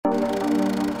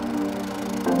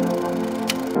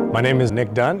My name is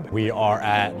Nick Dunn. We are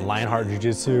at Lionheart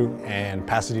Jiu-Jitsu and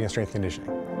Pasadena Strength Conditioning.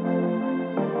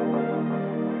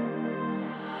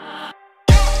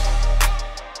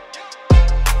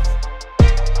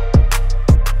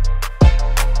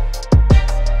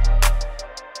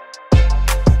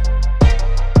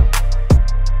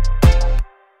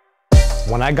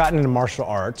 When I got into martial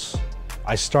arts,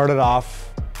 I started off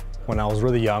when I was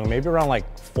really young, maybe around like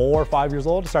 4 or 5 years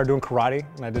old. I started doing karate,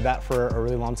 and I did that for a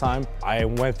really long time. I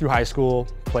went through high school,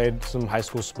 played some high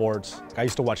school sports. I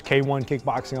used to watch K1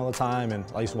 kickboxing all the time, and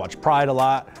I used to watch Pride a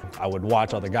lot. I would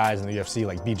watch all the guys in the UFC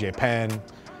like BJ Penn,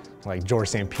 like George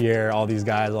St. Pierre, all these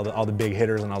guys, all the big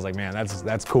hitters, and I was like, man,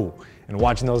 that's cool. And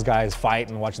watching those guys fight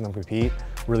and watching them compete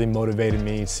really motivated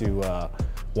me to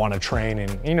want to train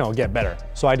and, you know, get better.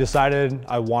 So I decided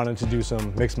I wanted to do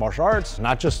some mixed martial arts,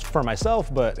 not just for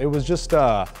myself, but it was just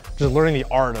learning the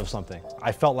art of something.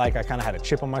 I felt like I kind of had a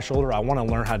chip on my shoulder. I want to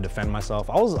learn how to defend myself.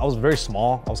 I was very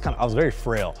small. I was very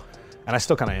frail, and I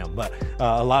still kind of am, but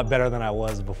a lot better than I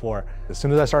was before. As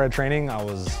soon as I started training, I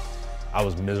was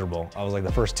miserable. I was like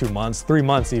the first 2 months, 3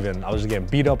 months even, I was just getting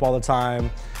beat up all the time.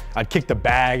 I'd kick the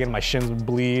bag and my shins would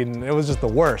bleed, and it was just the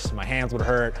worst. My hands would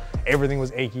hurt, everything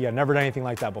was achy. I'd never done anything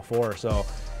like that before. So,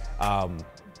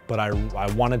 but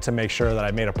I wanted to make sure that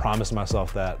I made a promise to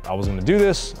myself that I was gonna do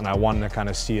this, and I wanted to kind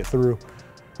of see it through.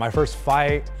 My first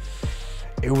fight,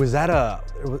 it was at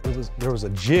there was a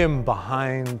gym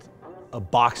behind a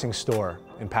boxing store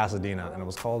in Pasadena, and it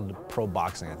was called Pro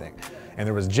Boxing, I think. And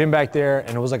there was a gym back there,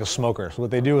 and it was like a smoker. So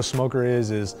what they do with smoker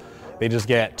is they just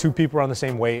get 2 people around the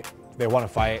same weight. They want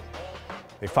to fight.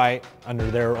 They fight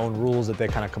under their own rules that they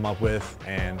kind of come up with,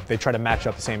 and they try to match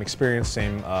up the same experience,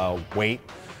 same weight.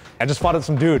 I just fought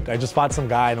some dude. I just fought some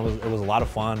guy, and it was a lot of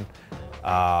fun.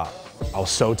 I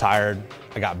was so tired.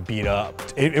 I got beat up.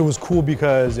 It was cool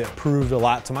because it proved a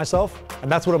lot to myself,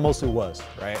 and that's what it mostly was,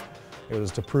 right? It was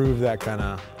to prove that kind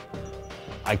of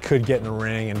I could get in the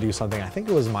ring and do something. I think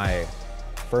it was my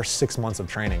first 6 months of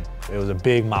training. It was a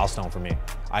big milestone for me.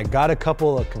 I got a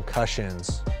couple of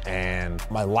concussions, and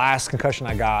my last concussion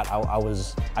I got,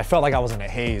 I felt like I was in a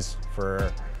haze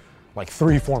for like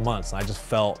 3-4 months. I just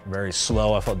felt very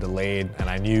slow, I felt delayed, and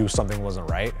I knew something wasn't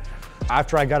right.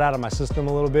 After I got out of my system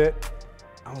a little bit,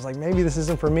 I was like, maybe this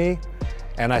isn't for me.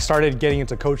 And I started getting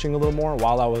into coaching a little more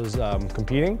while I was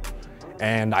competing.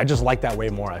 And I just liked that way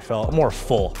more. I felt more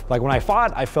full. Like when I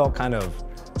fought, I felt kind of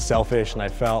selfish, and I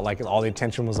felt like all the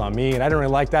attention was on me, and I didn't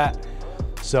really like that.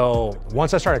 So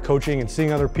once I started coaching and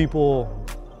seeing other people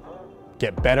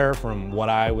get better from what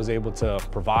I was able to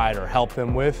provide or help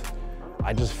them with,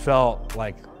 I just felt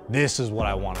like this is what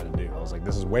I wanted to do. I was like,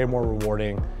 this is way more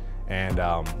rewarding. And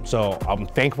so I'm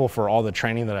thankful for all the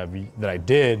training that I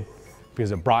did,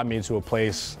 because it brought me to a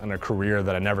place and a career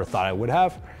that I never thought I would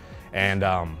have. And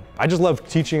I just love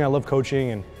teaching, I love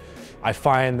coaching, and I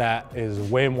find that is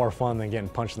way more fun than getting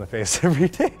punched in the face every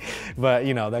day. But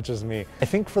you know, that's just me. I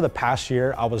think for the past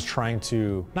year, I was trying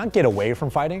to not get away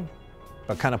from fighting,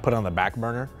 but kind of put it on the back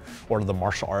burner, or the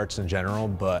martial arts in general.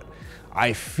 But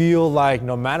I feel like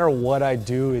no matter what I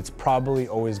do, it's probably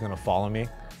always gonna follow me.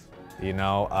 You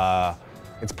know,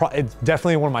 it's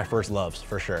definitely one of my first loves,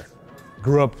 for sure.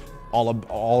 Grew up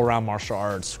all around martial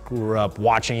arts, grew up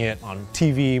watching it on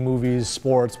TV, movies,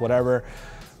 sports, whatever.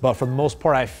 But for the most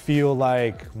part, I feel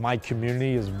like my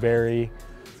community is very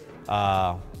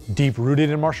deep-rooted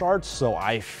in martial arts, so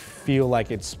I feel like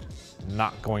it's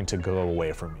not going to go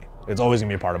away from me. It's always gonna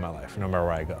be a part of my life, no matter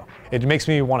where I go. It makes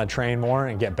me want to train more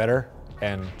and get better,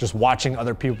 and just watching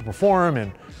other people perform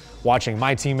and watching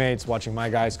my teammates, watching my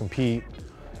guys compete,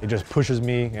 it just pushes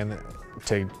me and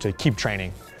to keep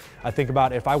training. I think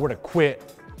about if I were to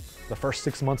quit the first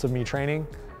 6 months of me training,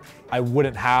 I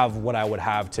wouldn't have what I would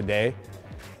have today.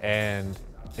 And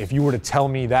if you were to tell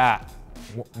me that,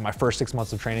 my first 6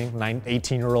 months of training,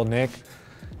 18-year-old Nick,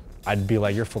 I'd be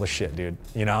like, you're full of shit, dude.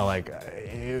 You know, like,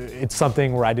 it's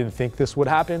something where I didn't think this would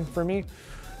happen for me.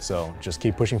 So just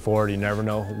keep pushing forward. You never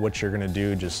know what you're gonna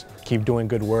do. Just keep doing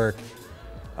good work.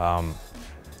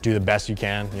 Do the best you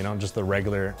can, you know, just the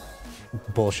regular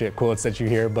bullshit quotes that you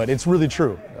hear, but it's really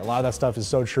true. A lot of that stuff is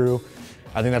so true.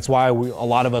 I think that's why a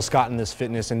lot of us got in this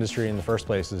fitness industry in the first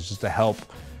place, is just to help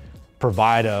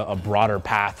provide a broader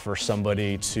path for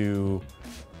somebody to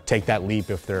take that leap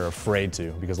if they're afraid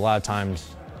to. Because a lot of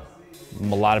times,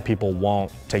 a lot of people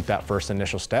won't take that first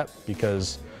initial step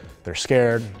because they're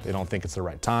scared, they don't think it's the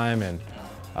right time, and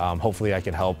hopefully I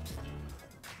can help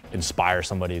inspire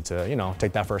somebody to, you know,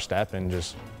 take that first step and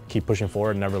just keep pushing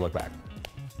forward and never look back.